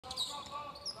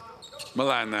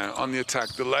Milan now on the attack.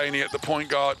 Delaney at the point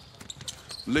guard.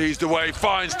 Leads the way,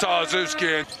 finds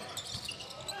Tarzuski.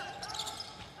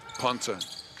 Punter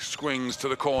swings to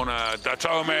the corner.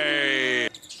 Datome.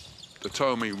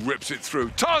 Datome rips it through.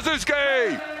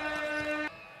 Tarzuski!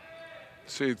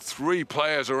 See 3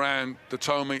 players around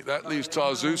Datome. That leaves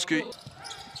Tarzuski.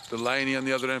 Delaney on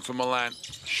the other end for Milan.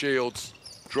 Shields,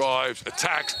 drives,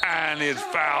 attacks, and is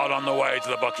fouled on the way to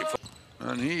the bucket.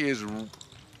 And he is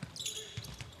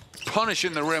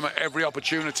punishing the rim at every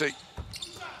opportunity.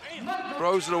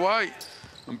 Throws it away.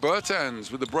 And Bertans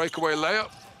with the breakaway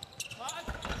layup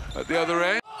at the other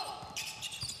end.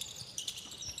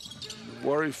 The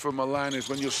worry for Milan is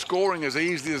when you're scoring as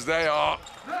easily as they are.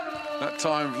 That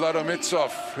time, Vladomitsov,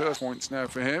 first points now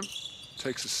for him.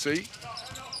 Takes a seat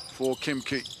for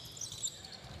Khimki.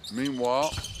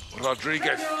 Meanwhile,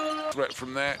 Rodriguez, threat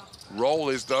from there. Roll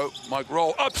is though, Mike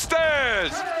Roll,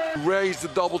 upstairs! Raised the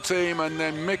double team and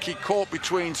then Mickey caught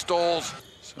between stalls.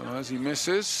 So as he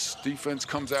misses, defense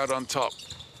comes out on top.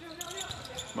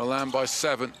 Milan by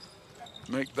 7.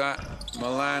 Make that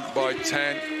Milan by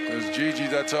 10. There's Gigi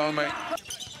Datome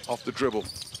off the dribble.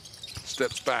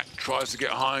 Steps back, tries to get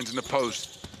Hines in the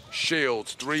post.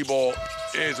 Shields, 3-ball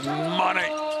is money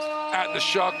at the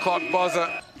shot clock buzzer.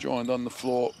 Joined on the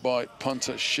floor by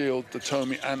Punter, Shield,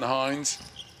 Datome and Hines.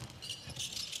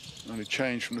 Only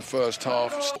change from the first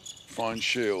half. Finds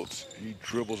Shields. He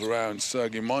dribbles around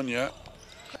Sergei Monya.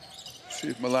 See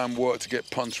if Milan work to get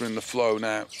Punter in the flow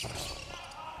now.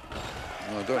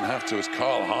 I don't have to, as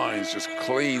Karl Hines just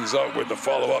cleans up with the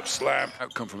follow-up slam.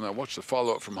 Outcome from that, watch the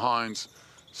follow-up from Hines.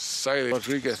 Sailing.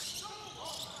 Rodriguez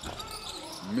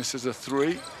misses a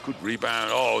 3. Good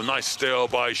rebound. Oh, nice steal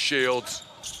by Shields.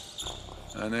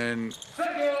 And then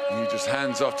he just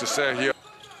hands off to Sergio.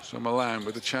 So Milan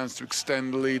with a chance to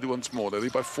extend the lead once more. They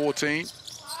lead by 14.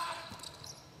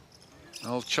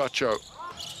 El Chacho.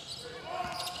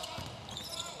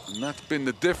 And that's been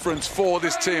the difference for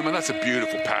this team, and that's a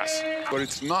beautiful pass. But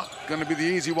it's not going to be the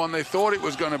easy one they thought it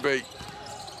was going to be.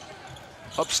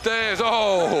 Upstairs,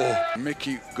 oh!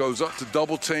 Mickey goes up to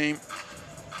double team.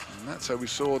 And that's how we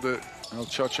saw the El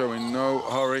Chacho in no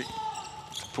hurry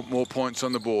to put more points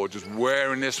on the board. Just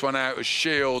wearing this one out as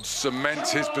Shields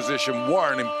cements his position.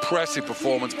 What an impressive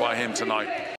performance by him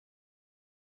tonight.